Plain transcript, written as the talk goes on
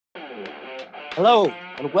Hello,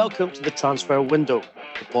 and welcome to the Transfer Window,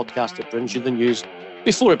 the podcast that brings you the news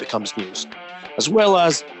before it becomes news, as well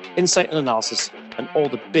as insight and analysis and all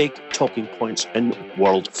the big talking points in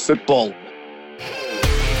world football.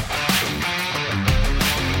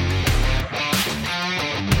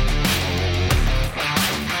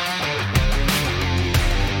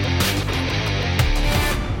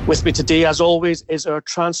 With me today, as always, is our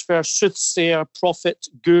transfer soothsayer, prophet,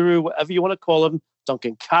 guru, whatever you want to call him,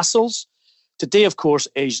 Duncan Castles. Today, of course,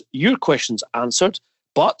 is your questions answered.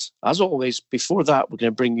 But, as always, before that, we're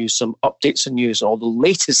going to bring you some updates and news on all the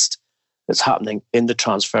latest that's happening in the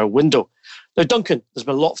transfer window. Now, Duncan, there's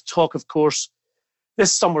been a lot of talk, of course,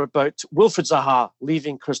 this summer about Wilfried Zaha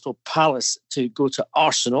leaving Crystal Palace to go to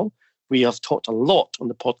Arsenal. We have talked a lot on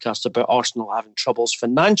the podcast about Arsenal having troubles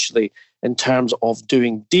financially in terms of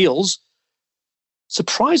doing deals.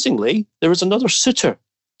 Surprisingly, there is another suitor.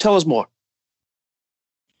 Tell us more.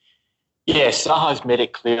 Yes, Zaha's made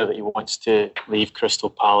it clear that he wants to leave Crystal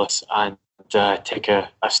Palace and take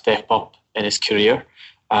a step up in his career.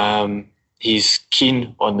 He's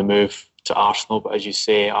keen on the move to Arsenal, but as you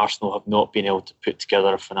say, Arsenal have not been able to put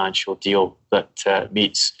together a financial deal that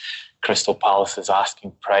meets Crystal Palace's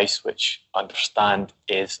asking price, which I understand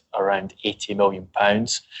is around £80 million.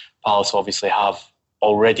 Palace obviously have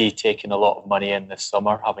already taken a lot of money in this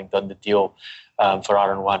summer, having done the deal for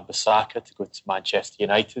Aaron Wan-Bissaka to go to Manchester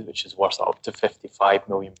United, which is worth up to £55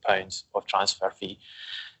 million of transfer fee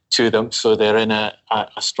to them. So they're in a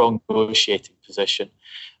strong negotiating position.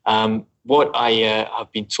 What I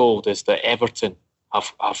have been told is that Everton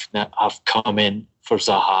have come in for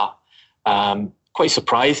Zaha. Quite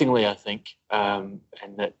surprisingly, I think, and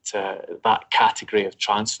that category of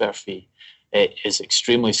transfer fee is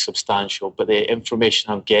extremely substantial. But the information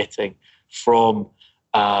I'm getting from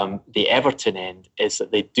the Everton end is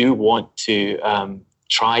that they do want to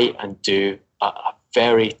try and do a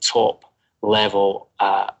very top level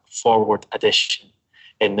forward addition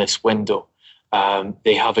in this window.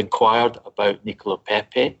 They have inquired about Nicola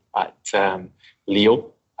Pepe at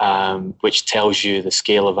Lille. Which tells you the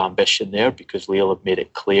scale of ambition there, because Lille have made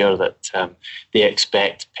it clear that they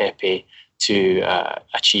expect Pepe to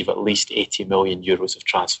achieve at least €80 million of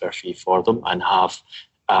transfer fee for them and have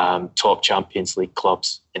top Champions League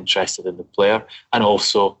clubs interested in the player, and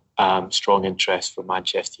also strong interest from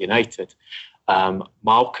Manchester United.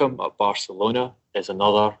 Malcolm at Barcelona is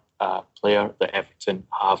another player that Everton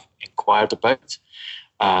have inquired about.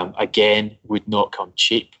 Again, would not come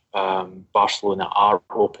cheap. Barcelona are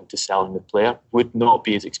open to selling the player. Would not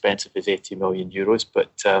be as expensive as €80 million,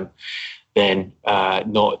 but then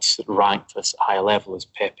not ranked as high a level as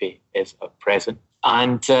Pepe is at present.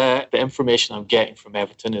 And the information I'm getting from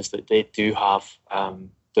Everton is that they do have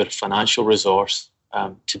the financial resource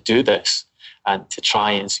to do this and to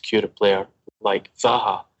try and secure a player like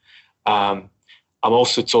Zaha. I'm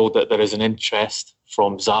also told that there is an interest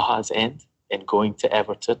from Zaha's end in going to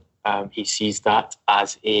Everton. He sees that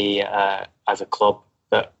as a club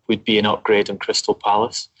that would be an upgrade on Crystal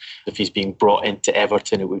Palace. If he's being brought into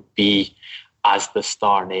Everton, it would be as the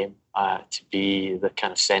star name to be the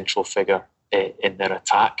kind of central figure in their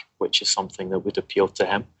attack, which is something that would appeal to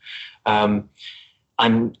him.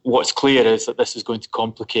 And what's clear is that this is going to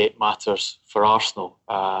complicate matters for Arsenal.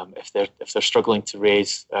 If they're struggling to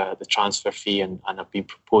raise the transfer fee and have been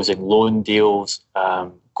proposing loan deals,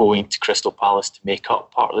 going to Crystal Palace to make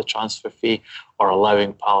up part of the transfer fee, or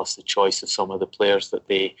allowing Palace the choice of some of the players that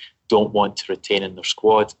they don't want to retain in their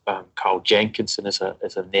squad. Carl Jenkinson is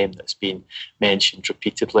a name that's been mentioned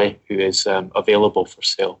repeatedly, who is available for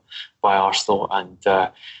sale by Arsenal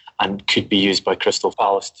and could be used by Crystal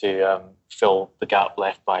Palace to fill the gap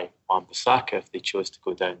left by Wan-Bissaka if they chose to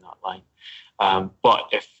go down that line.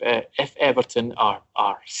 But if Everton are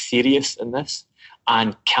serious in this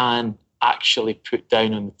and can actually put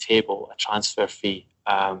down on the table a transfer fee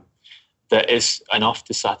that is enough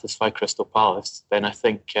to satisfy Crystal Palace, then I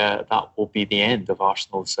think that will be the end of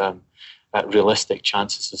Arsenal's realistic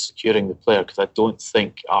chances of securing the player, because I don't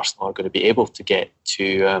think Arsenal are going to be able to get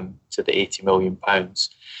to the £80 million.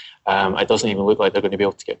 It doesn't even look like they're going to be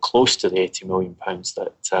able to get close to the £80 million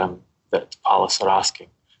that Palace are asking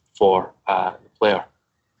for the player.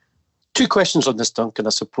 Two questions on this, Duncan, I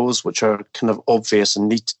suppose, which are kind of obvious and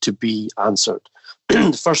need to be answered.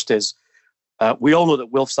 The first is, we all know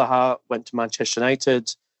that Wilf Zaha went to Manchester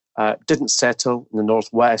United, didn't settle in the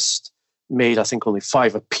Northwest, made, I think, only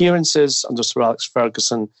 5 appearances under Sir Alex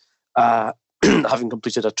Ferguson, having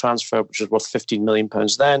completed a transfer which was worth £15 million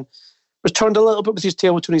then, returned a little bit with his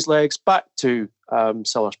tail between his legs back to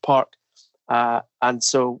Sellers Park. And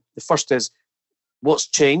so the first is, what's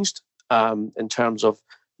changed in terms of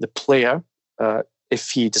the player if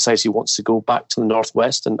he decides he wants to go back to the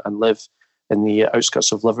northwest and live in the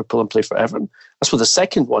outskirts of Liverpool and play for Everton. That's what the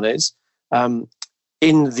second one is.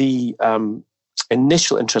 In the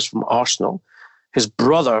initial interest from Arsenal, his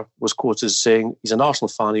brother was quoted as saying he's an Arsenal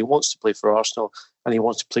fan, he wants to play for Arsenal, and he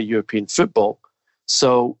wants to play European football.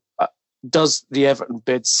 So does the Everton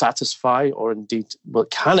bid satisfy, or indeed, well,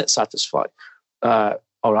 can it satisfy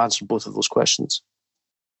or answer both of those questions?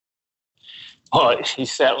 Oh,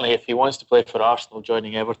 he's certainly, if he wants to play for Arsenal,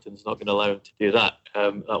 joining Everton's not going to allow him to do that.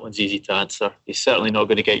 That one's easy to answer. He's certainly not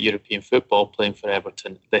going to get European football playing for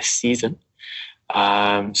Everton this season.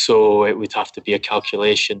 So it would have to be a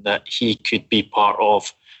calculation that he could be part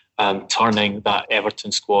of turning that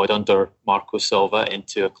Everton squad under Marco Silva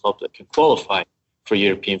into a club that can qualify for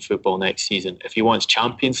European football next season. If he wants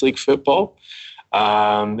Champions League football,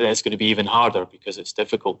 then it's going to be even harder, because it's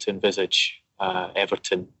difficult to envisage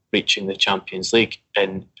Everton reaching the Champions League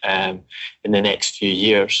in the next few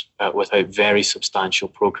years without very substantial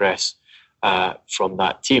progress from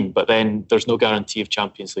that team. But then there's no guarantee of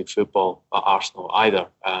Champions League football at Arsenal either.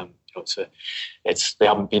 They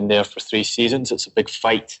haven't been there for 3 seasons. It's a big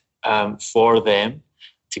fight for them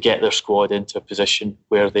to get their squad into a position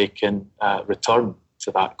where they can return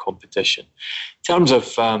to that competition. In terms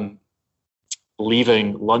of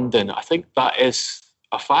leaving London, I think that is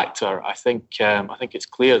a factor. I think it's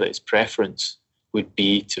clear that his preference would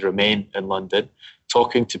be to remain in London.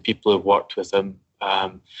 Talking to people who've worked with him,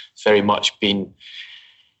 it's very much been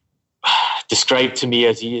described to me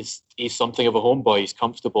as he's something of a homeboy. He's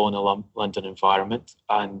comfortable in a London environment,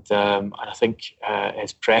 and I think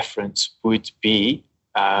his preference would be,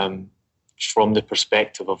 from the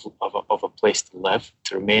perspective of a place to live,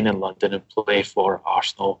 to remain in London and play for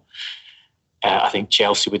Arsenal. I think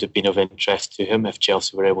Chelsea would have been of interest to him if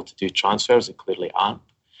Chelsea were able to do transfers. They clearly aren't.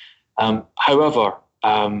 However,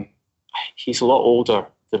 he's a lot older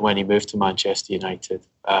than when he moved to Manchester United.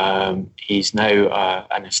 He's now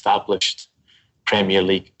an established Premier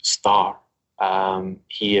League star.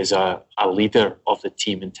 He is a leader of the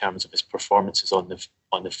team in terms of his performances on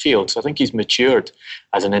the field. So I think he's matured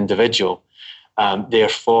as an individual.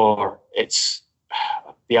 Therefore, it's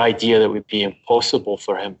the idea that it would be impossible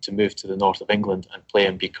for him to move to the north of England and play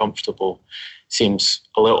and be comfortable seems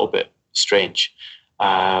a little bit strange.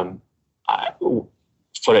 For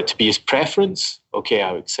it to be his preference, okay,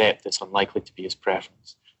 I would accept it's unlikely to be his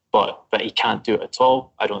preference. But that he can't do it at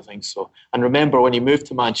all, I don't think so. And remember, when he moved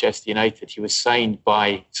to Manchester United, he was signed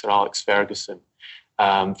by Sir Alex Ferguson,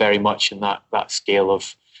 very much in that scale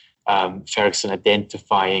of Ferguson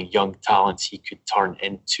identifying young talents he could turn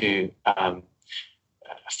into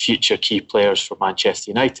future key players for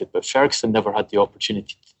Manchester United. But Ferguson never had the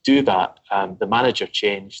opportunity to do that. The manager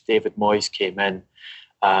changed. David Moyes came in.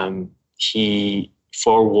 He,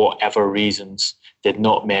 for whatever reasons, did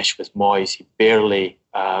not mesh with Moyes. He barely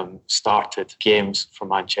started games for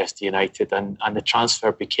Manchester United, and the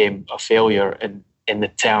transfer became a failure in the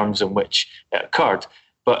terms in which it occurred.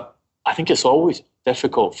 But I think it's always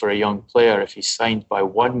difficult for a young player if he's signed by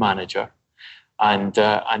one manager and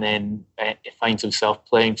then he finds himself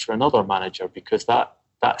playing for another manager, because that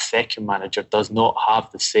second manager does not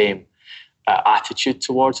have the same attitude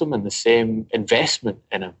towards him and the same investment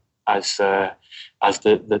in him as the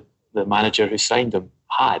manager who signed him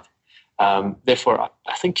had. Therefore,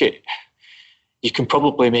 I think you can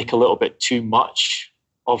probably make a little bit too much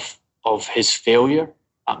of his failure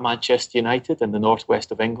at Manchester United in the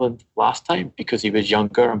northwest of England last time, because he was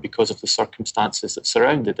younger and because of the circumstances that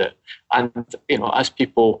surrounded it. And as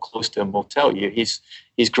people close to him will tell you,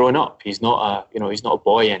 he's grown up. He's not a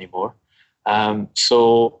boy anymore.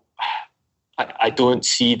 So I don't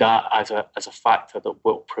see that as a factor that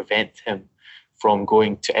will prevent him from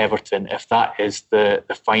going to Everton if that is the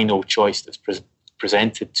final choice that's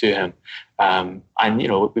presented to him. And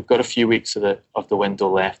we've got a few weeks of the window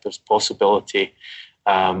left. There's possibility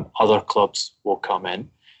other clubs will come in,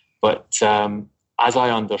 but as I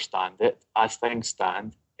understand it, as things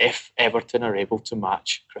stand, if Everton are able to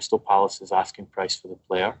match Crystal Palace's asking price for the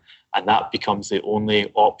player, and that becomes the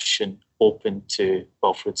only option open to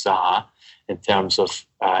Wilfried Zaha in terms of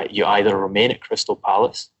you either remain at Crystal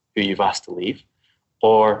Palace, who you've asked to leave,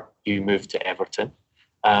 or you move to Everton.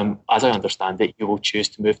 As I understand it, you will choose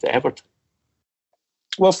to move to Everton.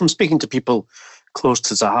 Well, from speaking to people close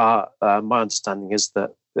to Zaha, my understanding is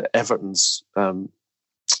that Everton's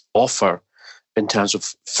offer in terms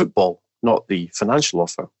of football, not the financial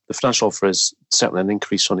offer. The financial offer is certainly an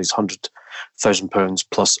increase on his £100,000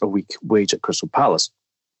 plus a week wage at Crystal Palace,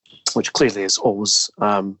 which clearly is always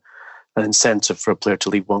an incentive for a player to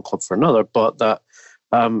leave one club for another. But that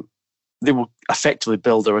they will effectively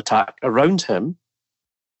build their attack around him.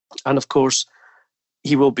 And of course,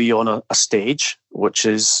 he will be on a stage which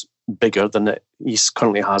is bigger than he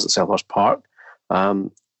currently has at Selhurst Park.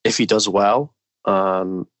 If he does well,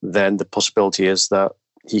 then the possibility is that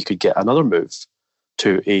he could get another move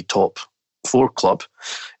to a top 4 club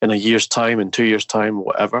in a year's time, in 2 years' time,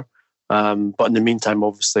 whatever. But in the meantime,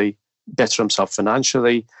 obviously, better himself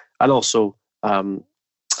financially and also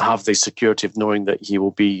have the security of knowing that he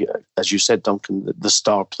will be, as you said, Duncan, the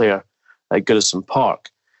star player at Goodison Park.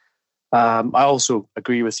 I also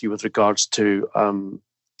agree with you with regards to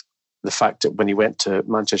the fact that when he went to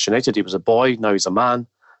Manchester United, he was a boy. Now he's a man.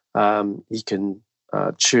 He can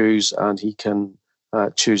choose, and he can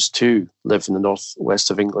choose to live in the northwest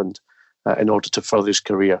of England in order to further his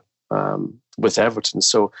career with Everton.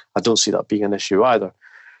 So I don't see that being an issue either.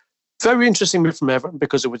 Very interesting move from Everton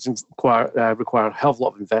because it would require a hell of a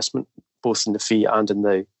lot of investment, both in the fee and in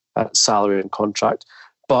the salary and contract.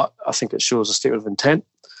 But I think it shows a statement of intent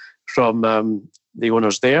from the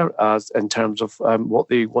owners there in terms of what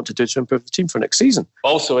they want to do to improve the team for next season.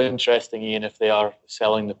 Also interesting, Ian, if they are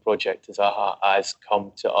selling the project to Zaha, has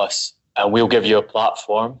come to us, and we'll give you a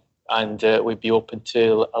platform, and we'd be open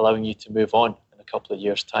to allowing you to move on in a couple of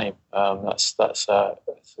years' time. That's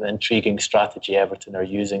an intriguing strategy Everton are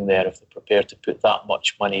using there if they're prepared to put that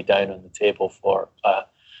much money down on the table for a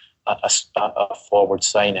forward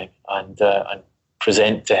signing and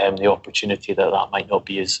present to him the opportunity that might not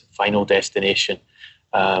be his final destination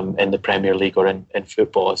in the Premier League or in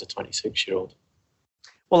football as a 26-year-old.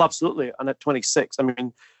 Well, absolutely. And at 26, I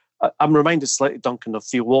mean, I'm reminded slightly, Duncan, of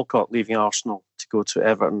Theo Walcott leaving Arsenal to go to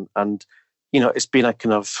Everton. And, it's been a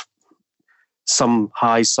kind of some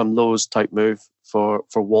highs, some lows type move for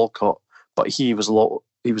Walcott. But he was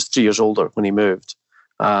 3 years older when he moved.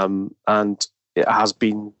 And it has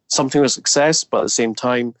been something of a success, but at the same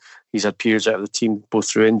time, he's had periods out of the team, both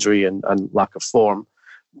through injury and lack of form.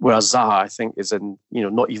 Whereas Zaha, I think, is in,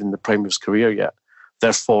 not even the prime of his career yet.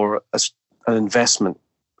 Therefore, an investment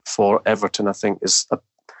for Everton, I think, is a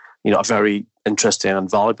very interesting and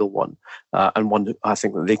valuable one, and one that I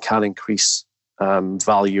think that they can increase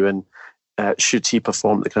value in should he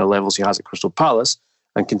perform at the kind of levels he has at Crystal Palace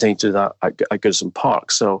and continue to do that at Goodison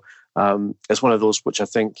Park. So it's one of those which I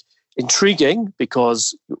think intriguing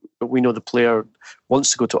because we know the player wants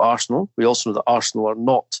to go to Arsenal. We also know that Arsenal are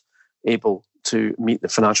not able to meet the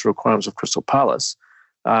financial requirements of Crystal Palace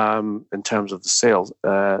in terms of the sale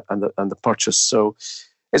and the purchase. So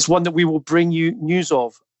it's one that we will bring you news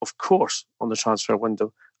of course, on the transfer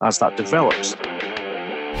window as that develops.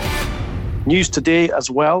 News today as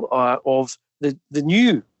well of the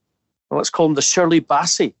new, let's call them the Shirley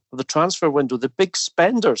Bassey of the transfer window, the big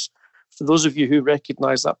spenders. For those of you who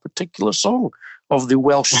recognise that particular song of the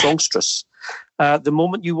Welsh songstress, the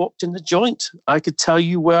moment you walked in the joint, I could tell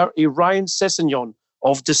you were a Ryan Sessegnon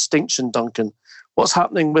of distinction, Duncan. What's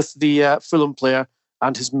happening with the Fulham player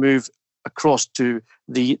and his move across to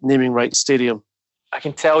the naming rights stadium? I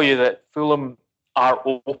can tell you that Fulham are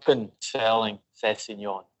open to selling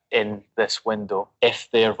Sessegnon in this window if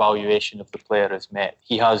their valuation of the player is met.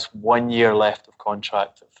 He has 1 year left of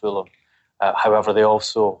contract at Fulham. However, they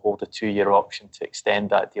also hold a 2-year option to extend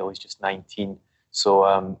that deal. He's just 19,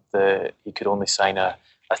 so he could only sign a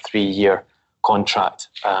 3-year contract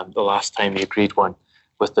the last time he agreed one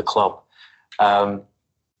with the club.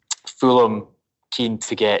 Fulham keen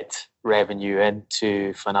to get revenue in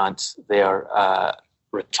to finance their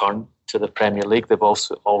return to the Premier League. They've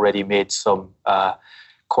also already made some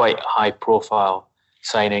quite high-profile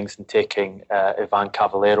signings and taking Ivan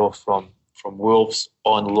Cavallero from Wolves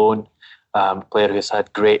on loan. A player who's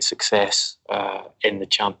had great success in the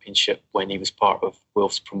Championship when he was part of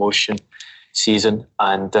Wolves' promotion season,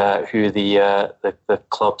 and who the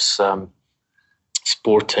club's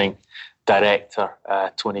sporting director,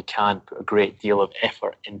 Tony Khan, put a great deal of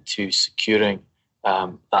effort into securing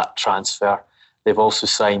that transfer. They've also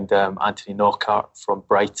signed Anthony Knockaert from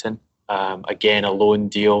Brighton, again a loan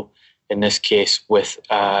deal, in this case with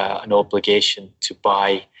an obligation to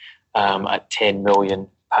buy at £10 million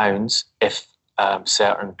if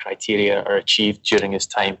certain criteria are achieved during his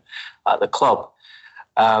time at the club.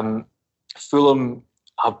 Fulham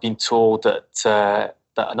have been told that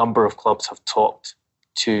a number of clubs have talked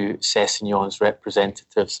to Sessegnon's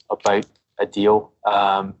representatives about a deal.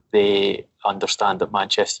 They understand that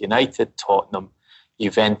Manchester United, Tottenham,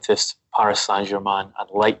 Juventus, Paris Saint-Germain and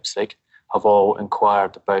Leipzig have all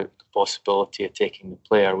inquired about the possibility of taking the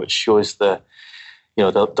player, which shows the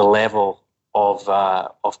level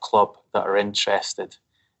of club that are interested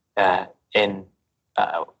in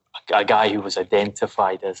a guy who was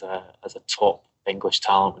identified as a top English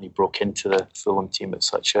talent when he broke into the Fulham team at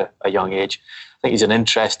such a young age. I think he's an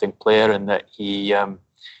interesting player in that he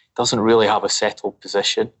doesn't really have a settled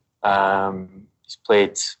position. He's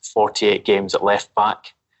played 48 games at left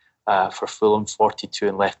back for Fulham, 42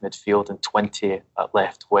 in left midfield and 20 at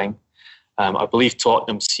left wing. I believe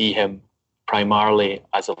Tottenham see him primarily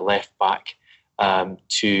as a left back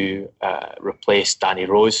to replace Danny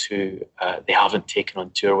Rose, who they haven't taken on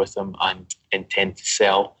tour with them and intend to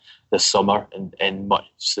sell this summer in much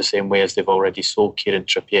the same way as they've already sold Kieran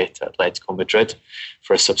Trippier to Atletico Madrid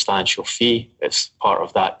for a substantial fee. It's part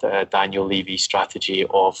of that Daniel Levy strategy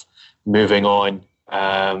of moving on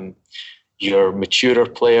your maturer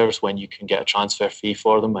players when you can get a transfer fee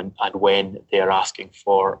for them and when they're asking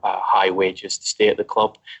for high wages to stay at the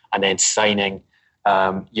club, and then signing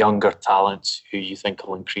younger talents who you think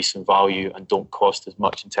will increase in value and don't cost as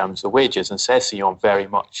much in terms of wages. And Sessegnon very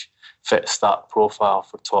much fits that profile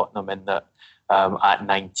for Tottenham in that at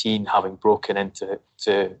 19, having broken into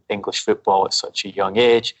English football at such a young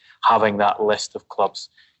age, having that list of clubs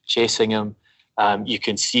chasing him, you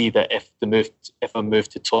can see that if a move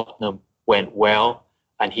to Tottenham went well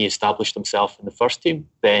and he established himself in the first team,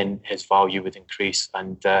 then his value would increase,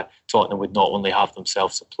 and Tottenham would not only have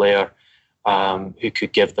themselves a player who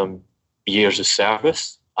could give them years of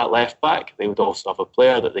service at left back, they would also have a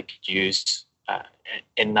player that they could use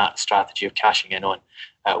in that strategy of cashing in on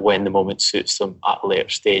when the moment suits them at a later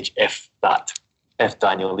stage, if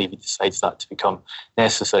Daniel Levy decides that to become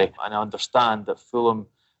necessary. And I understand that Fulham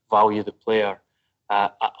value the player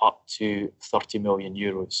at up to €30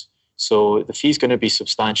 million. So the fee's going to be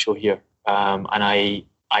substantial here, and I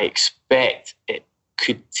expect it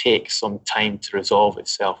could take some time to resolve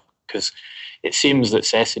itself, because it seems that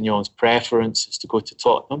Sessegnon's preference is to go to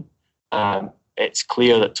Tottenham. It's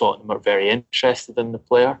clear that Tottenham are very interested in the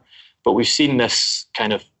player, but we've seen this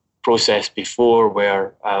kind of process before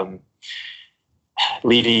where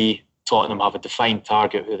Levy, Tottenham have a defined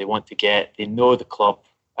target who they want to get. They know the club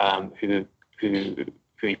who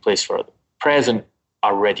he plays for at the present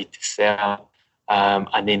are ready to sell,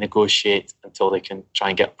 and they negotiate until they can try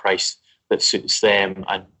and get a price that suits them.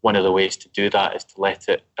 And one of the ways to do that is to let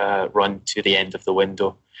it run to the end of the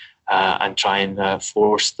window and try and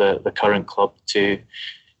force the current club to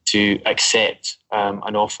accept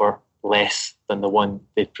an offer less than the one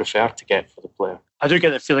they'd prefer to get for the player. I do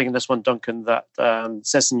get the feeling in this one, Duncan, that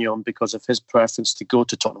Sessegnon, because of his preference to go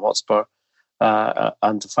to Tottenham Hotspur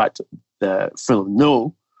and the fact that Fulham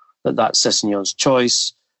know that that's Sessegnon's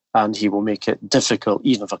choice, and he will make it difficult,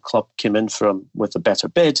 even if a club came in for him with a better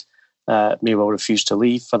bid, may well refuse to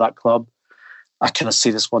leave for that club. I kind of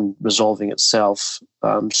see this one resolving itself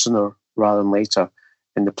sooner rather than later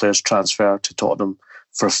in the player's transfer to Tottenham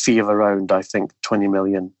for a fee of around, I think, 20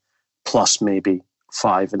 million plus maybe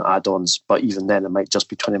 5 in add-ons, but even then it might just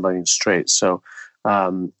be 20 million straight. So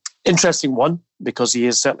interesting one, because he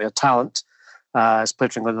is certainly a talent. He's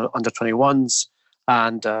played for England under 21s,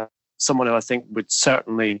 and someone who I think would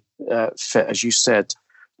certainly fit, as you said,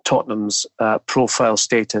 Tottenham's profile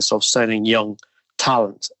status of signing young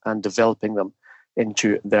talent and developing them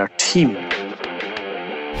into their team.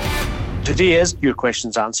 Today is Your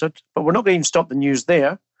Questions Answered, but we're not going to even stop the news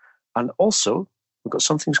there. And also, we've got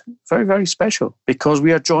something very, very special, because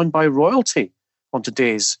we are joined by royalty on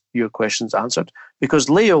today's Your Questions Answered, because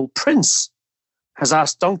Leo Prince has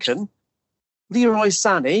asked Duncan, Leroy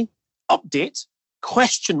Sane, update, ?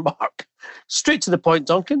 Straight to the point,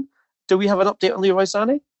 Duncan. Do we have an update on Leroy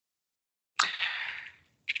Sane?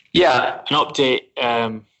 Yeah, an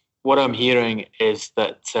update. What I'm hearing is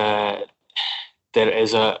that there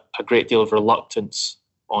is a great deal of reluctance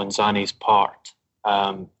on Sané's part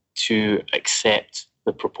to accept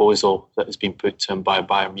the proposal that has been put to him by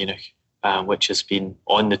Bayern Munich, which has been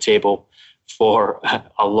on the table for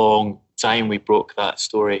a long time. We broke that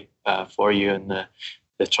story for you in the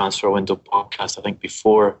Transfer Window podcast, I think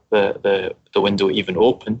before the window even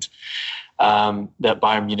opened, that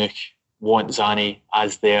Bayern Munich want Zane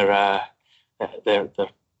as their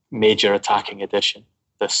major attacking addition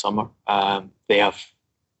this summer. They have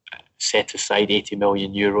set aside €80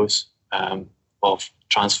 million of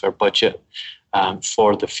transfer budget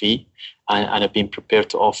for the fee, and have been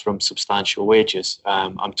prepared to offer him substantial wages.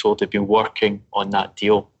 I'm told they've been working on that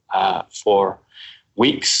deal for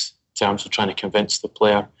weeks in terms of trying to convince the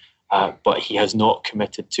player, but he has not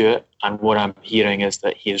committed to it. And what I'm hearing is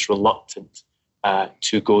that he is reluctant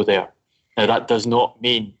to go there. Now, that does not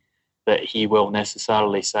mean that he will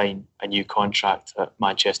necessarily sign a new contract at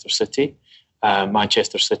Manchester City.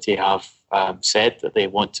 Manchester City have said that they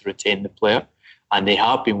want to retain the player, and they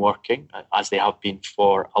have been working, as they have been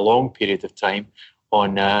for a long period of time,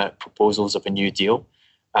 on proposals of a new deal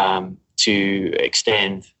to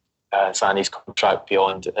extend Sane's contract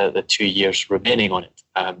beyond the 2 years remaining on it.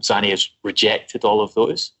 Sane has rejected all of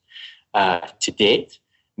those to date,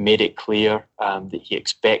 made it clear that he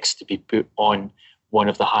expects to be put on one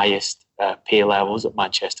of the highest pay levels at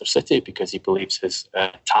Manchester City because he believes his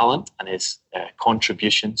talent and his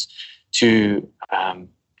contributions to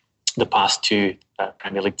the past two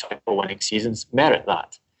Premier League title winning seasons merit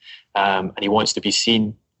that. And he wants to be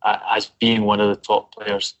seen as being one of the top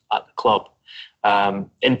players at the club.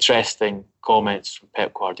 Interesting comments from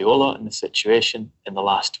Pep Guardiola in the situation in the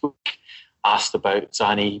last week. Asked about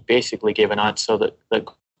Zane, he basically gave an answer that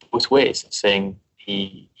goes both ways, saying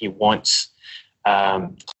he wants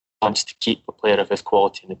to keep a player of his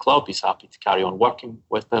quality in the club. He's happy to carry on working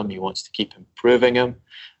with him. He wants to keep improving him.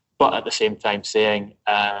 But at the same time saying,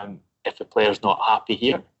 if the player's not happy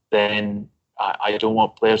here, then I don't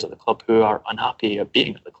want players at the club who are unhappy at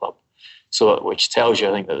being at the club. So, which tells you,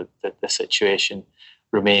 I think, that the situation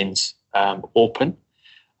remains open.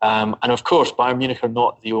 And of course, Bayern Munich are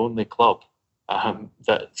not the only club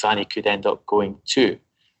that Zane could end up going to.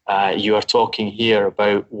 You are talking here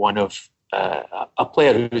about one of a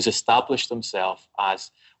player who's established himself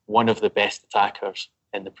as one of the best attackers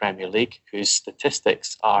in the Premier League, whose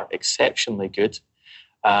statistics are exceptionally good,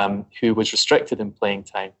 who was restricted in playing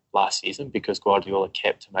time last season because Guardiola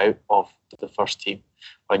kept him out of the first team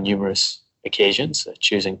on numerous occasions,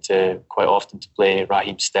 choosing to quite often to play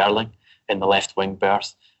Raheem Sterling in the left wing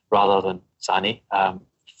berth rather than Zane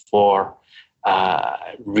for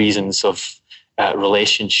reasons of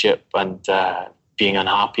relationship and being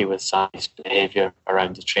unhappy with Sane's behaviour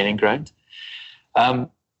around the training ground.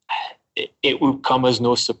 It would come as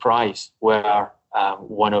no surprise were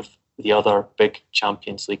one of the other big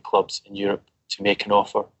Champions League clubs in Europe to make an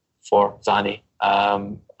offer for Zane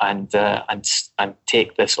and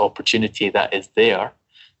take this opportunity that is there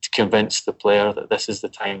to convince the player that this is the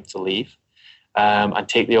time to leave, and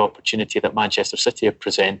take the opportunity that Manchester City have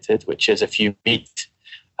presented, which is if you meet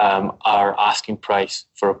our asking price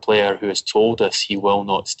for a player who has told us he will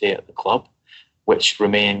not stay at the club, which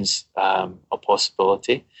remains a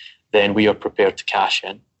possibility, then we are prepared to cash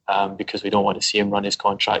in because we don't want to see him run his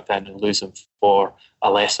contract down and lose him for a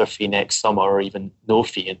lesser fee next summer or even no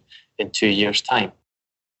fee in 2 years' time.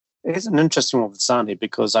 It's an interesting one with Zane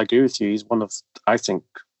because I agree with you. He's one of, I think,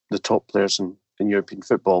 the top players in European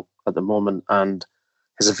football at the moment, and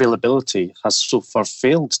his availability has so far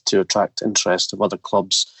failed to attract interest of other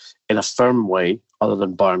clubs in a firm way other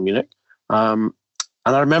than Bayern Munich. And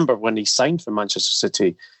I remember when he signed for Manchester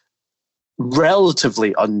City,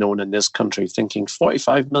 relatively unknown in this country, thinking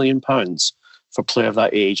 £45 million for a player of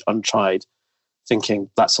that age, untried, thinking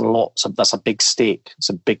that's a lot, so that's a big stake, it's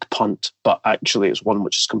a big punt, but actually it's one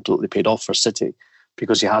which is completely paid off for City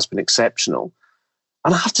because he has been exceptional.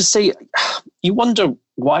 And I have to say, you wonder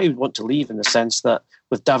why he would want to leave, in the sense that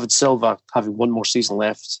with David Silva having one more season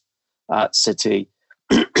left at City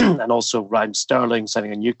and also Raheem Sterling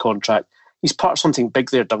signing a new contract, he's part of something big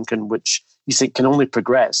there, Duncan, which you think can only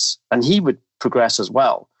progress. And he would progress as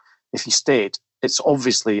well if he stayed. It's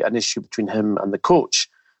obviously an issue between him and the coach,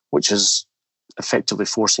 which is effectively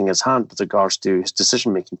forcing his hand with regards to his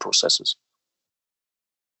decision-making processes.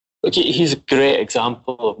 Look, he's a great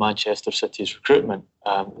example of Manchester City's recruitment.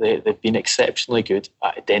 They've been exceptionally good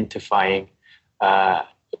at identifying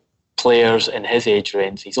players in his age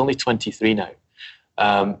range. He's only 23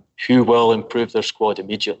 now, who will improve their squad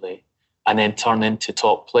immediately and then turn into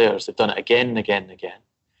top players. They've done it again and again and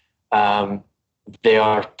again. They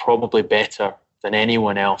are probably better than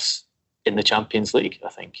anyone else in the Champions League, I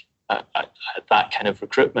think, at that kind of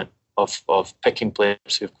recruitment of picking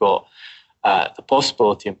players who've got the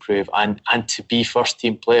possibility to improve and to be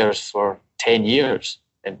first-team players for 10 years,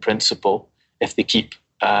 in principle, if they keep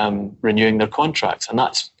renewing their contracts. And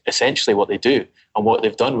that's essentially what they do and what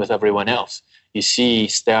they've done with everyone else. You see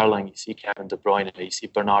Sterling, you see Kevin De Bruyne, you see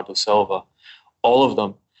Bernardo Silva, all of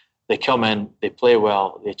them, they come in, they play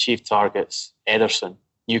well, they achieve targets. Ederson,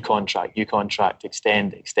 new contract,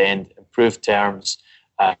 extend, improve terms,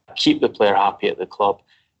 keep the player happy at the club,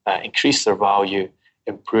 increase their value,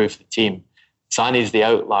 improve the team. Sane is the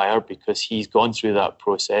outlier because he's gone through that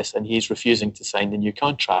process and he's refusing to sign the new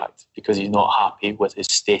contract because he's not happy with his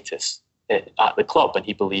status at the club, and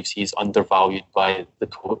he believes he's undervalued by the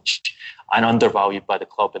coach and undervalued by the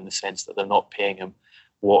club in the sense that they're not paying him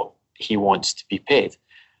what he wants to be paid.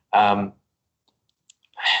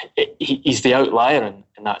 He's the outlier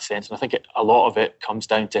in that sense, and I think a lot of it comes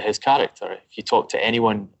down to his character. If you talk to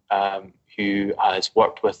anyone who has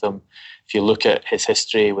worked with him, if you look at his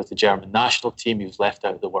history with the German national team, he was left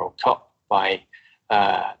out of the World Cup by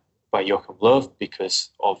by Joachim Löw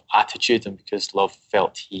because of attitude and because Löw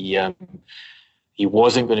felt he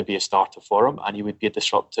wasn't going to be a starter for him and he would be a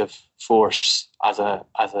disruptive force as a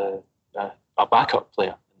backup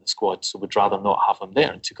player in the squad. So would rather not have him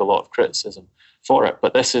there and took a lot of criticism for it.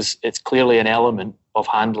 But it's clearly an element of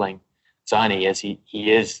handling Zane as he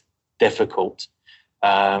is difficult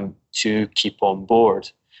to keep on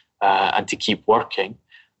board and to keep working.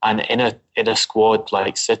 And in a squad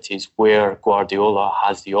like City's, where Guardiola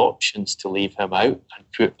has the options to leave him out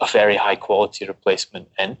and put a very high quality replacement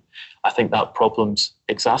in, I think that problem's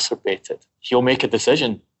exacerbated. He'll make a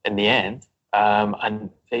decision in the end, and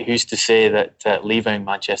who's to say that leaving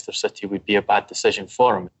Manchester City would be a bad decision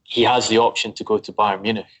for him? He has the option to go to Bayern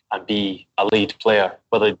Munich and be a lead player.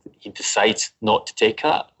 Whether he decides not to take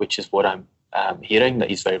that, which is what I'm hearing, that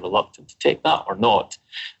he's very reluctant to take that or not,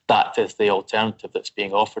 that is the alternative that's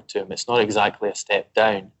being offered to him. It's not exactly a step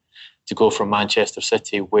down to go from Manchester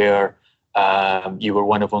City, where you were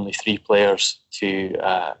one of only 3 players to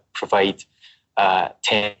provide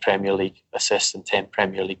 10 Premier League assists and 10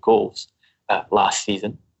 Premier League goals last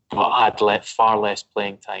season, but had far less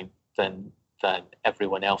playing time than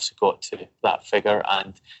everyone else who got to that figure,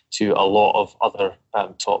 and to a lot of other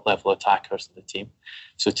top-level attackers in the team.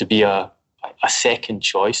 So to be a second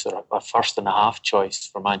choice or a first and a half choice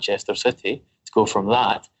for Manchester City, to go from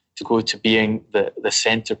that to go to being the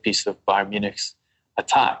centrepiece of Bayern Munich's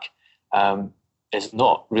attack is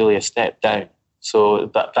not really a step down.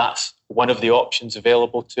 So that's one of the options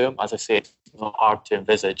available to him. As I say, it's not hard to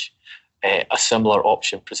envisage a similar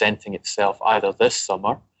option presenting itself either this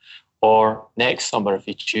summer or next summer if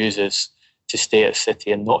he chooses to stay at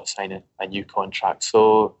City and not sign a new contract.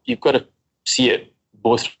 So you've got to see it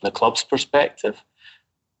both from the club's perspective,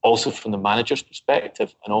 also from the manager's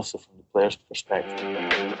perspective, and also from the player's perspective.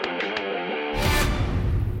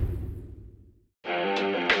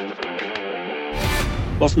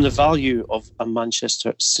 Well, from the value of a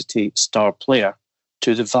Manchester City star player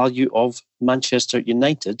to the value of Manchester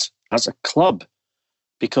United as a club,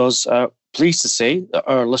 because pleased to say that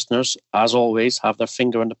our listeners, as always, have their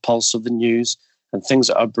finger on the pulse of the news and things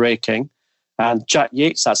that are breaking. And Jack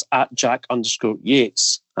Yates, that's at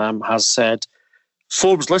Jack_Yates, has said,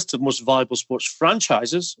 Forbes' list of most valuable sports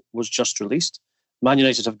franchises was just released. Man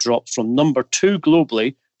United have dropped from number 2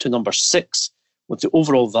 globally to number 6, with the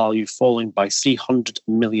overall value falling by $300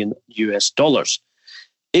 million.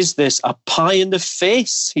 Is this a pie in the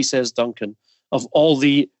face, he says, Duncan, of all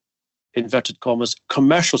the, inverted commas,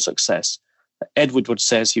 commercial success that Ed Woodward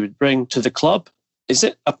says he would bring to the club? Is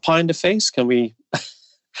it a pie in the face? Can we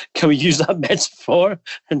use that metaphor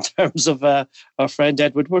in terms of our friend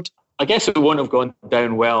Ed Woodward? I guess it won't have gone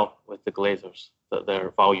down well with the Glazers that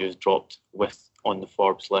their value is dropped on the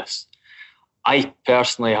Forbes list. I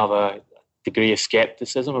personally have a degree of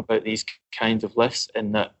scepticism about these kinds of lists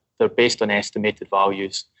in that they're based on estimated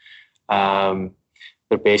values. They're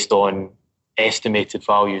based on estimated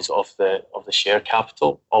values of the share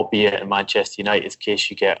capital, albeit in Manchester United's case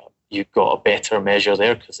you've got a better measure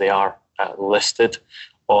there because they are listed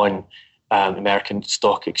on American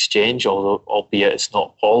Stock Exchange, albeit it's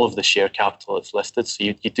not all of the share capital that's listed. So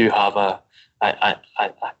you do have a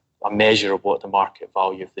measure of what the market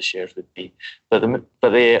value of the shares would be. But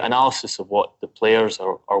the analysis of what the players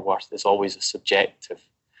are worth is always a subjective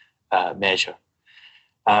measure.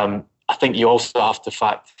 I think you also have to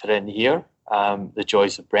factor in here the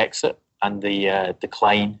joys of Brexit and the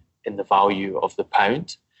decline in the value of the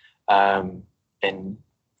pound in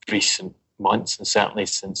recent months and certainly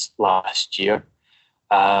since last year.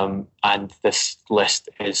 And this list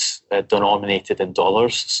is denominated in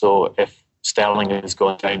dollars. So if sterling has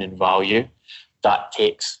gone down in value, that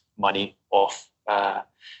takes money off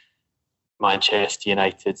Manchester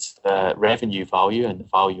United's revenue value and the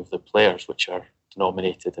value of the players, which are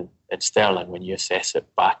denominated in sterling when you assess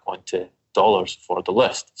it back onto dollars for the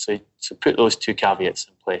list. So put those two caveats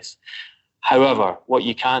in place. However, what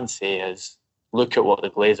you can say is look at what the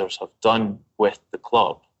Glazers have done with the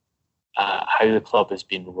club, how the club has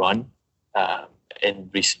been run in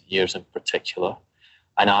recent years in particular,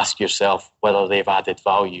 and ask yourself whether they've added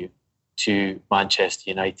value to Manchester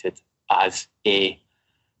United as a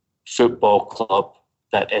football club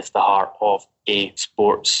that is the heart of a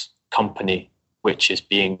sports company which is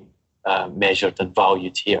being measured and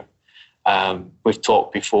valued here. We've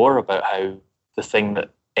talked before about how the thing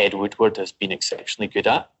that Ed Woodward has been exceptionally good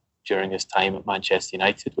at during his time at Manchester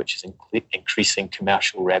United, which is increasing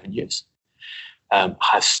commercial revenues,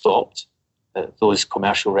 has stopped. Those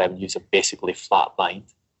commercial revenues are basically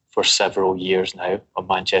flatlined for several years now on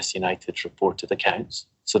Manchester United's reported accounts.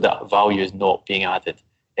 So that value is not being added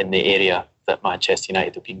in the area that Manchester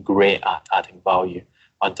United have been great at adding value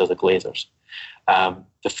under the Glazers.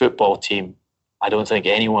 The football team, I don't think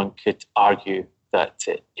anyone could argue that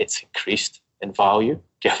it's increased in value,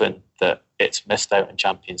 given that it's missed out on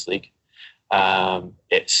Champions League.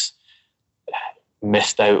 It's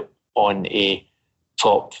missed out on a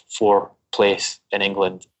top 4 place in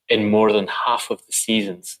England in more than half of the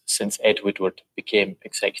seasons since Ed Woodward became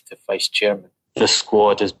executive vice chairman. The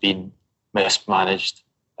squad has been mismanaged.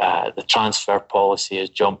 The transfer policy has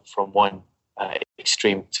jumped from one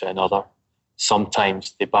extreme to another.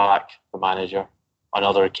 Sometimes they back the manager. On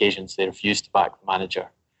other occasions, they refuse to back the manager.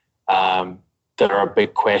 There are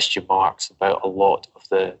big question marks about a lot of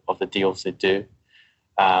the deals they do.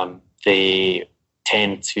 They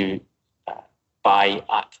tend to buy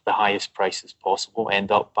at the highest prices possible,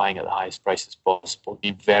 end up buying at the highest prices possible, be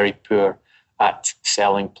very poor at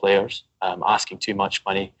selling players, asking too much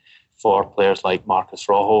money for players like Marcus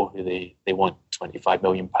Rojo, who they want £25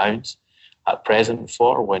 million at present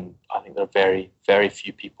for, when I think there are very, very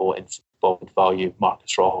few people in football would value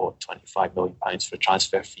Marcus Rojo at £25 million for a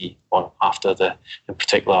transfer fee, in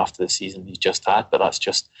particular after the season he's just had. But that's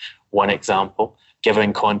just one example.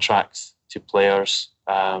 Giving contracts to players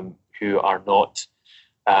who are not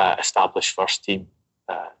established first team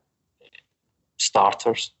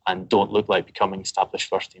starters and don't look like becoming established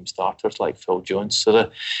first team starters like Phil Jones. So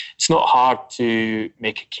it's not hard to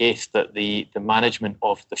make a case that the management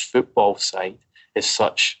of the football side is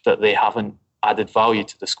such that they haven't added value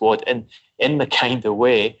to the squad in the kind of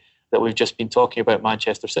way that we've just been talking about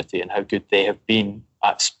Manchester City and how good they have been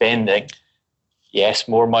at spending. Yes,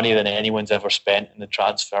 more money than anyone's ever spent in the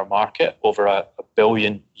transfer market, over €1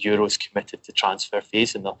 billion committed to transfer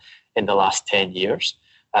fees in the last 10 years.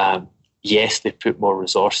 Yes, they've put more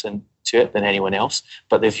resource into it than anyone else,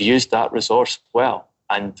 but they've used that resource well.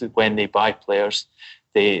 And when they buy players,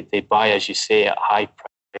 they buy, as you say, at high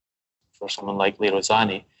price for someone like Leroy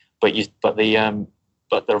Sané,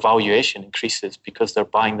 but their valuation increases because they're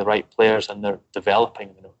buying the right players and they're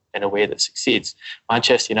developing them in a way that succeeds.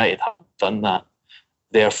 Manchester United haven't done that.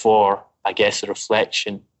 Therefore, I guess the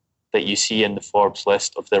reflection that you see in the Forbes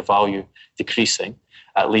list of their value decreasing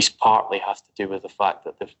at least partly has to do with the fact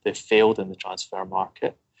that they've failed in the transfer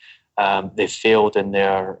market. They've failed in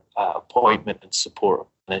their appointment and support of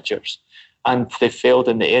managers. And they've failed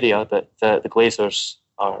in the area that the Glazers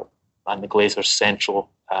are, and the Glazers' central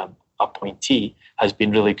appointee has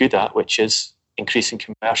been really good at, which is increasing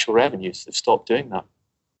commercial revenues. They've stopped doing that.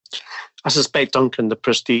 I suspect, Duncan, the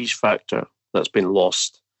prestige factor that's been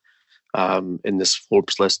lost in this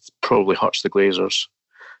Forbes list probably hurts the Glazers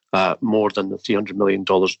more than the $300 million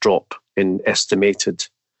drop in estimated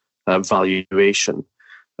valuation.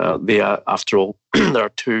 After all, there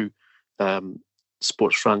are 2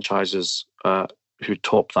 sports franchises who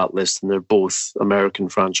top that list, and they're both American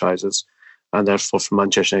franchises, and therefore for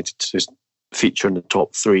Manchester United to feature in the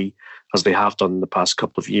top 3, as they have done in the past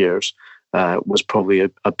couple of years, was probably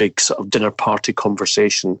a big sort of dinner party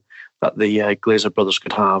conversation that the Glazer brothers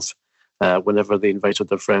could have whenever they invited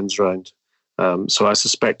their friends round. So I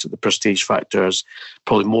suspect that the prestige factor is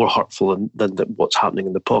probably more hurtful than what's happening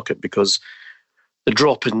in the pocket, because the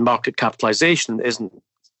drop in market capitalisation isn't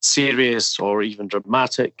serious or even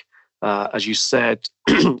dramatic. As you said,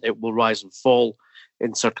 it will rise and fall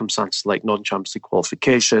in circumstances like non-Champions League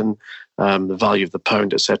qualification, the value of the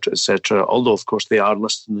pound, etc., etc. Although, of course, they are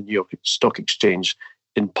listed in the New York Stock Exchange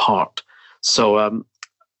in part. So,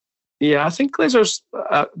 I think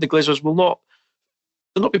the Glazers will not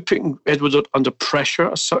be putting Edwards under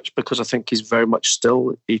pressure as such, because I think he's very much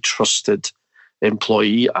still a trusted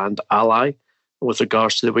employee and ally with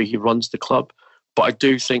regards to the way he runs the club. But I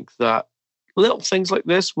do think that little things like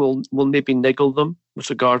this will maybe niggle them with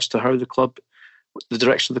regards to how the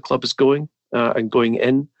direction of the club is going and going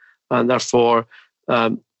in. And therefore,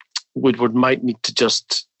 Woodward might need to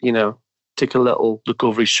just, take a little look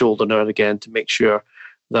over his shoulder now and again to make sure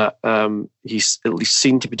that he's at least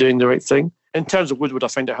seen to be doing the right thing. In terms of Woodward, I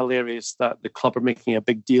find it hilarious that the club are making a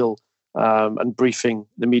big deal and briefing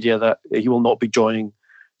the media that he will not be joining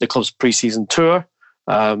the club's pre-season tour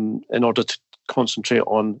in order to concentrate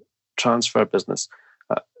on transfer business.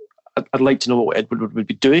 I'd like to know what Edward would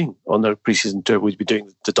be doing on their pre-season tour. Would he be doing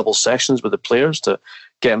the double sessions with the players to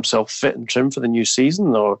get himself fit and trim for the new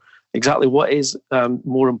season, or exactly what is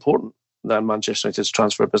more important than Manchester United's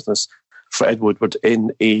transfer business for Ed Woodward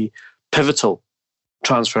in a pivotal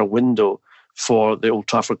transfer window for the Old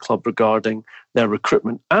Trafford club regarding their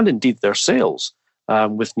recruitment and indeed their sales,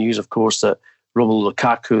 with news, of course, that Romelu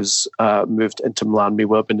Lukaku's moved into Milan may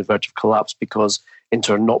well be on the verge of collapse because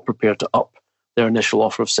Inter are not prepared to up their initial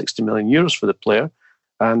offer of €60 million for the player.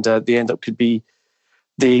 and the end up could be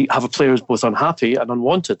they have a player who's both unhappy and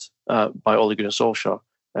unwanted by Ole Gunnar Solskjaer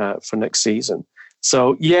for next season.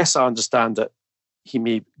 So yes, I understand that he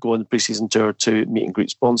may go on the pre-season tour to meet and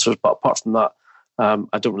greet sponsors, but apart from that,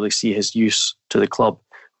 I don't really see his use to the club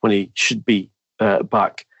when he should be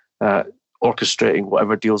back orchestrating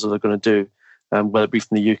whatever deals that they're going to do, whether it be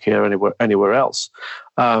from the UK or anywhere else.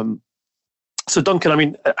 So Duncan, I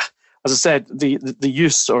mean, as I said, the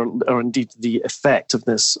use or indeed the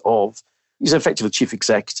effectiveness of, he's effectively chief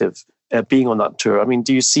executive being on that tour. I mean,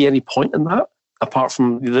 do you see any point in that apart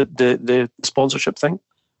from the sponsorship thing?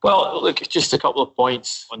 Well, look, just a couple of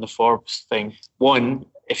points on the Forbes thing. One,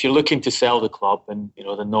 if you're looking to sell the club, and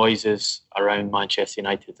the noises around Manchester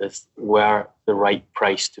United were the right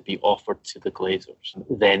price to be offered to the Glazers,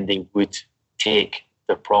 then they would take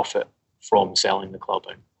their profit from selling the club,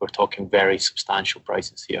 and we're talking very substantial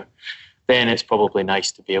prices here. Then it's probably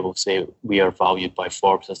nice to be able to say we are valued by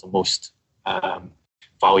Forbes as the most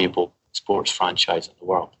valuable sports franchise in the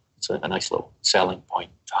world. It's a nice little selling point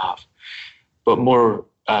to have. But more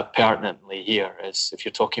pertinently here is, if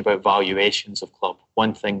you're talking about valuations of club,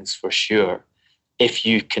 one thing's for sure: if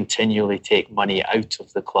you continually take money out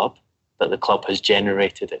of the club that the club has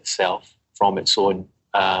generated itself from its own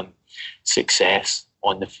success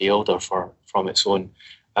on the field or from its own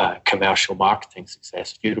commercial marketing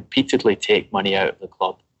success, if you repeatedly take money out of the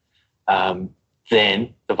club,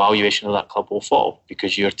 then the valuation of that club will fall,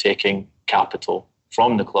 because you're taking capital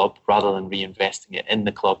from the club rather than reinvesting it in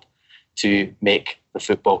the club to make the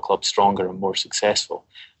football club stronger and more successful.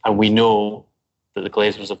 And we know that the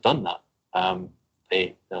Glazers have done that.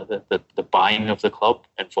 The buying of the club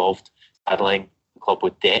involved saddling the club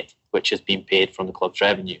with debt, which has been paid from the club's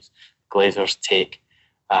revenues. Glazers take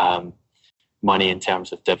money in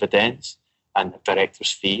terms of dividends and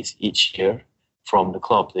directors' fees each year from the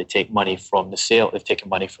club. They take money from the sale. They've taken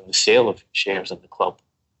money from the sale of shares in the club.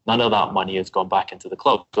 None of that money has gone back into the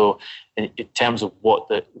club. So in terms of what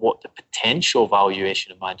the potential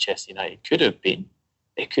valuation of Manchester United could have been,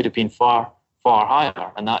 it could have been far, far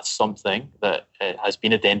higher. And that's something that has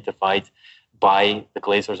been identified by the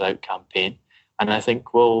Glazers Out campaign. And I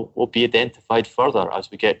think will be identified further as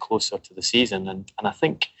we get closer to the season. And I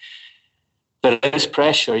think there is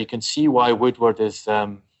pressure. You can see why Woodward is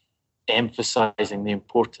emphasising the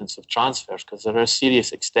importance of transfers, because there is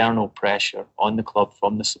serious external pressure on the club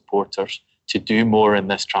from the supporters to do more in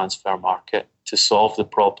this transfer market, to solve the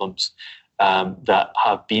problems that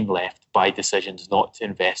have been left by decisions not to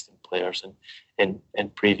invest in players in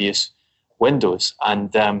previous windows.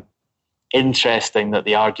 And interesting that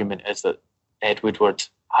the argument is that Ed Woodward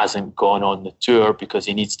hasn't gone on the tour because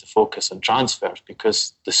he needs to focus on transfers,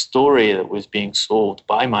 because the story that was being sold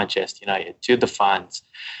by Manchester United to the fans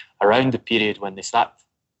around the period when they sacked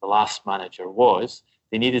the last manager was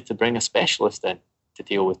they needed to bring a specialist in to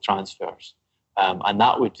deal with transfers. And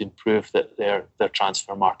that would improve their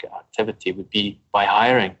transfer market activity, would be by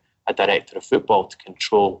hiring a director of football to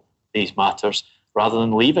control these matters rather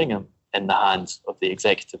than leaving them in the hands of the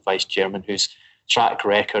executive vice chairman, whose track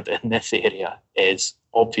record in this area is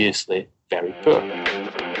obviously very poor.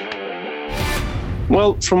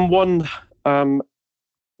 Well, from one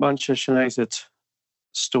Manchester United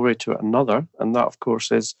story to another, and that, of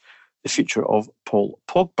course, is the future of Paul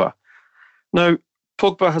Pogba. Now,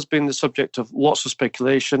 Pogba has been the subject of lots of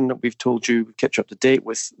speculation. We've told you, we've kept you up to date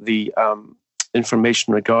with the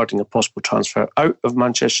information regarding a possible transfer out of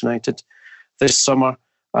Manchester United this summer.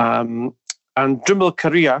 And Drumel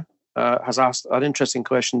Carrea has asked an interesting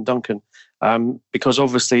question, Duncan, because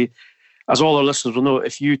obviously, as all our listeners will know,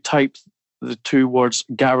 if you type the two words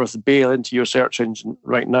Gareth Bale into your search engine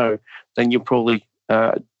right now, then you'll probably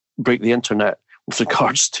break the internet with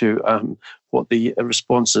regards to what the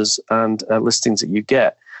responses and listings that you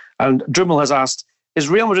get. And Drumel has asked, is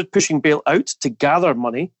Real Madrid pushing Bale out to gather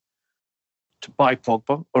money to buy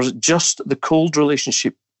Pogba, or is it just the cold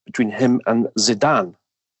relationship between him and Zidane?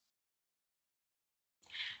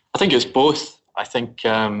 I think it's both. I think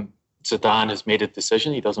Zidane has made a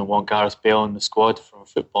decision. He doesn't want Gareth Bale in the squad from a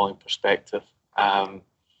footballing perspective.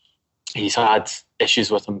 He's had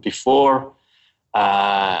issues with him before.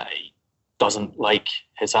 He doesn't like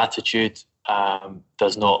his attitude,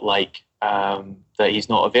 does not like that he's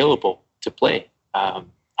not available to play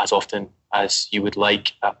as often as you would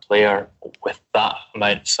like a player with that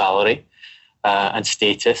amount of salary and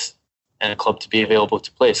status in a club to be available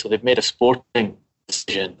to play. So they've made a sporting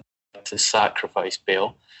decision to sacrifice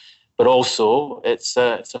Bale, but also it's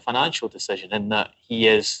a financial decision in that he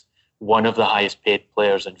is one of the highest paid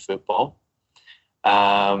players in football.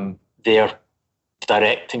 They're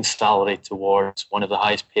directing salary towards one of the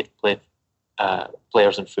highest paid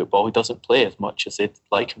players in football who doesn't play as much as they'd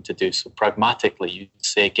like him to do. So pragmatically, you'd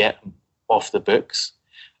say get him off the books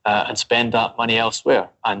and spend that money elsewhere.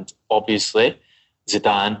 And obviously,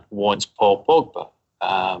 Zidane wants Paul Pogba.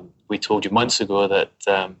 We told you months ago that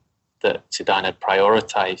Zidane had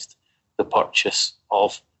prioritised the purchase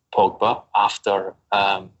of Pogba after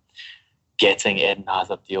getting Eden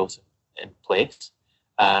Hazard deals in place,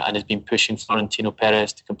 and has been pushing Florentino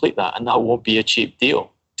Perez to complete that. And that won't be a cheap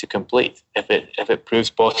deal to complete. If it proves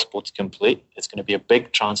possible to complete, it's going to be a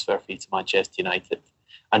big transfer fee to Manchester United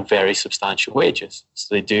and very substantial wages.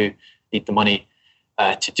 So they do need the money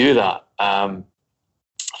to do that. I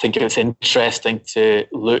think it's interesting to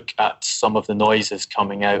look at some of the noises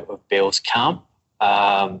coming out of Bale's camp.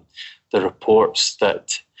 The reports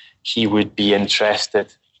that he would be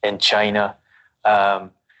interested in China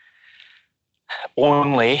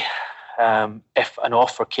only if an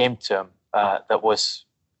offer came to him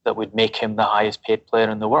that would make him the highest paid player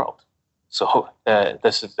in the world. So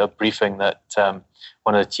this is a briefing that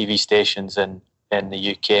one of the TV stations in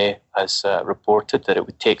the UK has reported, that it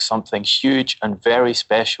would take something huge and very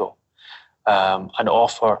special, an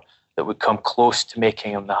offer that would come close to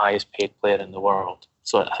making him the highest paid player in the world.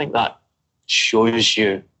 So I think that shows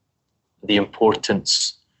you the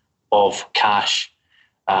importance of cash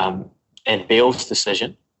in Bale's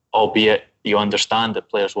decision, albeit you understand that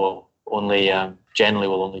players will only generally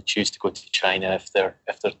will only choose to go to China if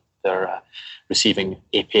they're receiving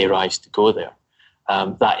a pay rise to go there.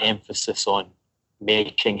 That emphasis on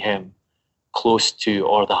making him close to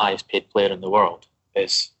or the highest paid player in the world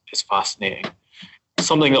is fascinating.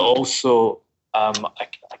 Something that also I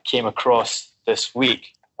came across this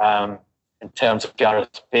week in terms of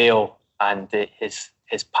Gareth Bale and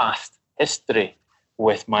his past history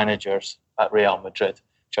with managers at Real Madrid,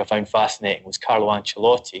 which I found fascinating, was Carlo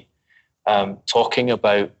Ancelotti talking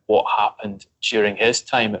about what happened during his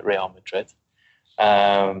time at Real Madrid.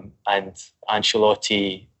 And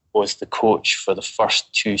Ancelotti was the coach for the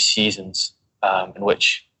first 2 seasons in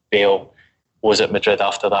which Bale was at Madrid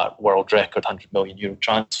after that world record €100 million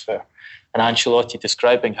transfer. And Ancelotti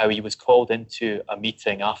describing how he was called into a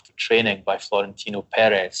meeting after training by Florentino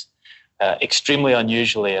Perez, extremely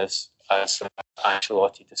unusually as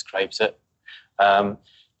Ancelotti describes it,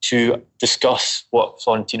 to discuss what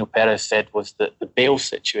Florentino Perez said was the Bale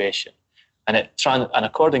situation. And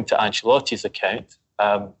according to Ancelotti's account,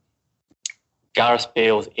 Gareth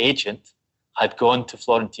Bale's agent had gone to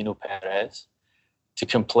Florentino Perez to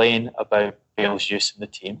complain about Bale's use in the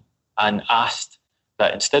team and asked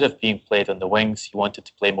that instead of being played on the wings, he wanted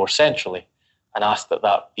to play more centrally, and asked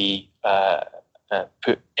that be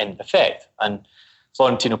put in effect. And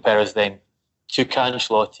Florentino Perez then took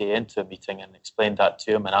Ancelotti into a meeting and explained that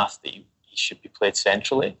to him and asked that he should be played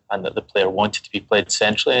centrally and that the player wanted to be played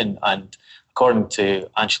centrally. And according to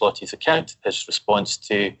Ancelotti's account, his response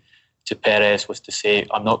to Perez was to say,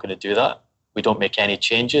 "I'm not going to do that. We don't make any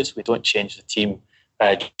changes. We don't change the team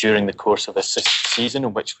during the course of a season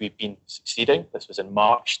in which we've been succeeding." This was in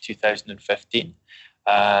March 2015.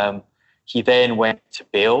 He then went to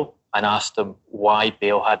Bale and asked him why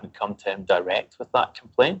Bale hadn't come to him direct with that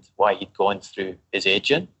complaint, why he'd gone through his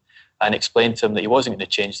agent, and explained to him that he wasn't going to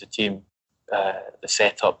change the team, the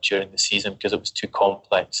setup during the season, because it was too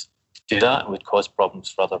complex to do that and would cause problems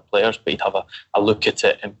for other players. But he'd have a look at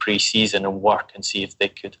it in pre-season and work and see if they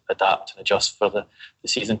could adapt and adjust for the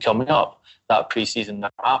season coming up. That pre-season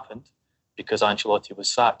never happened because Ancelotti was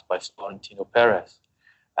sacked by Florentino Perez.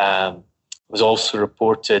 It was also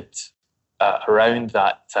reported around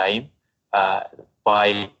that time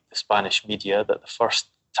by the Spanish media that the first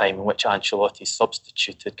time in which Ancelotti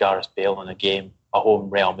substituted Gareth Bale in a home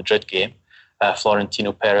Real Madrid game,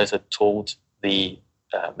 Florentino Perez had told the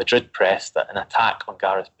Madrid press that an attack on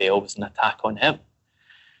Gareth Bale was an attack on him.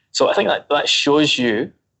 So I think that shows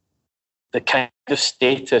you the kind of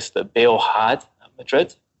status that Bale had at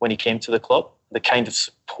Madrid when he came to the club, the kind of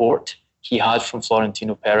support he had from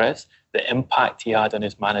Florentino Perez, the impact he had on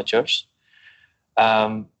his managers.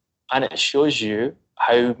 And it shows you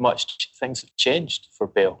how much things have changed for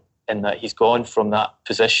Bale, in that he's gone from that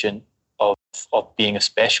position of being a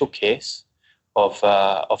special case, of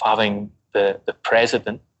having the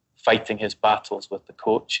president fighting his battles with the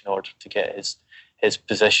coach in order to get his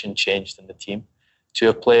position changed in the team, to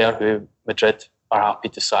a player who Madrid are happy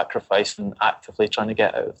to sacrifice and actively trying to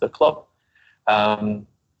get out of the club. And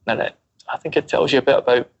I think it tells you a bit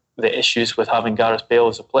about the issues with having Gareth Bale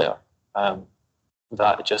as a player.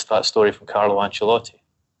 That story from Carlo Ancelotti.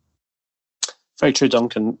 Very true,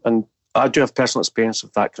 Duncan. And I do have personal experience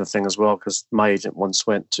of that kind of thing as well, because my agent once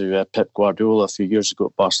went to Pep Guardiola a few years ago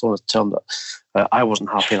at Barcelona to tell him that I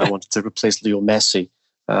wasn't happy and I wanted to replace Leo Messi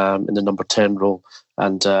in the number 10 role.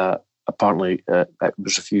 And apparently it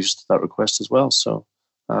was refused that request as well. So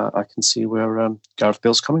I can see where Gareth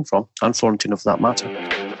Bale's coming from, and Florentino for that matter.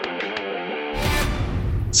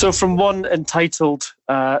 So from one entitled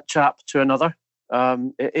chap to another,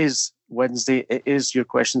 it is Wednesday, it is Your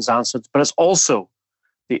Questions Answered, but it's also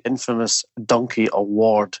the infamous Donkey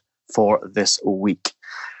Award for this week.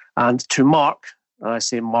 And to mark, and I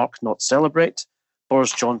say mark, not celebrate,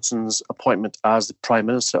 Boris Johnson's appointment as the Prime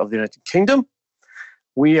Minister of the United Kingdom,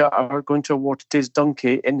 we are going to award today's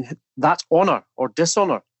donkey in that honour or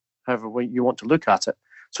dishonour, however way you want to look at it.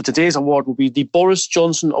 So today's award will be the Boris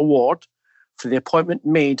Johnson Award for the appointment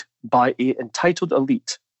made by an entitled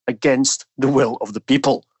elite against the will of the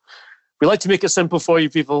people. We like to make it simple for you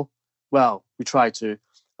people. Well, we try to.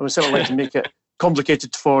 And we certainly like to make it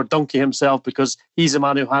complicated for Donkey himself, because he's the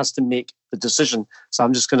man who has to make the decision. So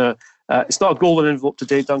I'm just going to... it's not a golden envelope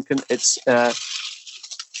today, Duncan. It's a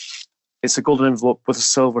golden envelope with a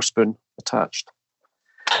silver spoon attached.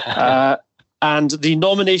 And the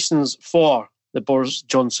nominations for the Boris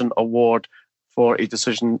Johnson Award for a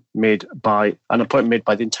decision made by... an appointment made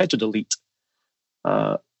by the entitled elite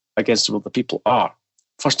against the will of the people are,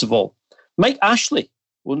 first of all, Mike Ashley,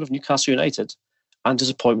 owner of Newcastle United, and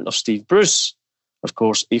his appointment of Steve Bruce, of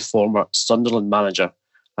course, a former Sunderland manager.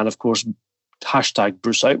 And of course, hashtag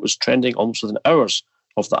Bruce Out was trending almost within hours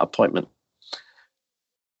of that appointment.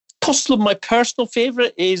 Possibly my personal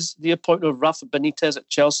favourite is the appointment of Rafa Benitez at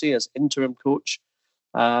Chelsea as interim coach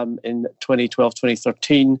in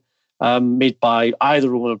 2012-2013, made by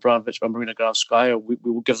either Roman Abramovich or Marina Granovskaya. We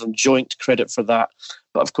will give them joint credit for that.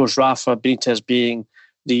 But of course, Rafa Benitez being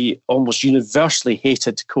the almost universally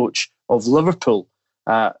hated coach of Liverpool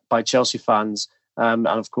by Chelsea fans, and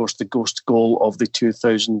of course the ghost goal of the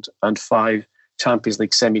 2005 Champions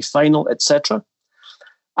League semi-final, etc.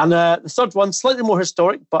 And the third one, slightly more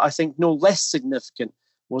historic, but I think no less significant,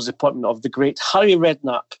 was the appointment of the great Harry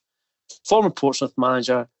Redknapp, former Portsmouth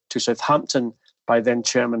manager, to Southampton by then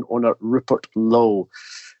chairman owner Rupert Lowe.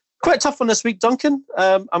 Quite a tough one this week, Duncan.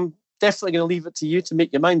 I'm definitely going to leave it to you to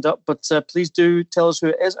make your mind up, but please do tell us who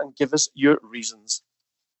it is and give us your reasons.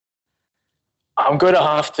 I'm going to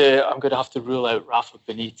have to rule out Rafa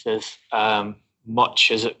Benitez. Much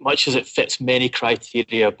as it fits many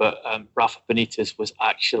criteria, but Rafa Benitez was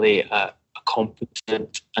actually a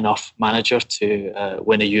competent enough manager to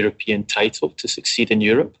win a European title, to succeed in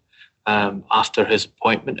Europe after his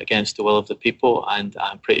appointment against the will of the people. And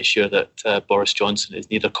I'm pretty sure that Boris Johnson is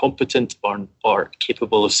neither competent or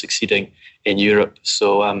capable of succeeding in Europe.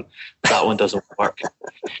 So that one doesn't work.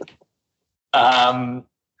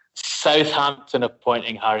 Southampton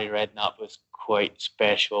appointing Harry Redknapp was quite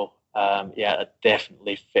special. It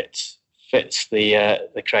definitely fits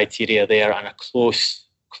the criteria there, and a close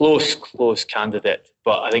candidate.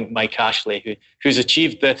 But I think Mike Ashley, who's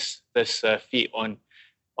achieved this feat on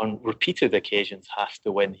repeated occasions, has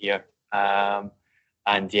to win here.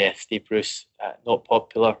 And yeah, Steve Bruce, not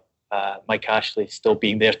popular. Mike Ashley still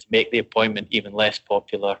being there to make the appointment even less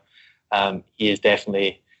popular. He is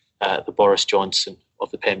definitely the Boris Johnson of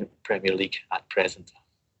the Premier League at present.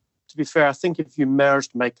 To be fair, I think if you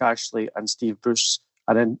merged Mike Ashley and Steve Bruce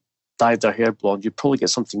and then dyed their hair blonde, you'd probably get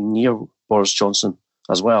something near Boris Johnson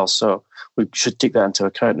as well. So we should take that into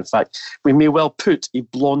account. In fact, we may well put a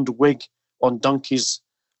blonde wig on Donkey's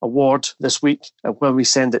award this week when we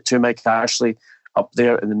send it to Mike Ashley up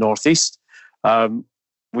there in the northeast.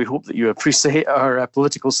 We hope that you appreciate our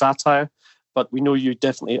political satire, but we know you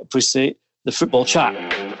definitely appreciate the football chat.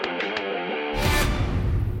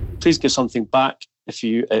 Please give something back. If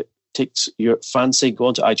you takes your fancy, go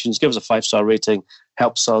onto iTunes, give us a 5-star rating,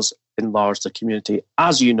 helps us enlarge the community,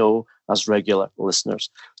 as you know, as regular listeners.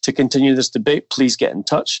 To continue this debate, please get in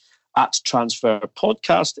touch. @Transfer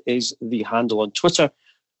Podcast is the handle on Twitter,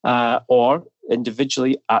 or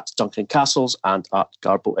individually at Duncan Castles and at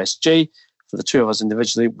Garbo SJ. For the two of us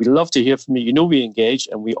individually, we love to hear from you. You know we engage,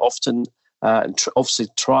 and we often obviously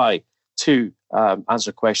try to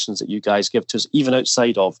answer questions that you guys give to us, even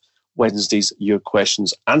outside of Wednesday's Your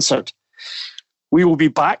Questions Answered. We will be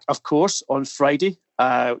back, of course, on Friday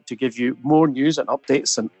to give you more news and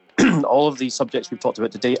updates and all of the subjects we've talked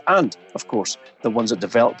about today, and, of course, the ones that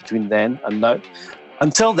develop between then and now.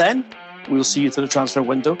 Until then, we'll see you through the transfer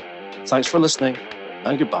window. Thanks for listening,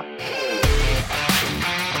 and goodbye.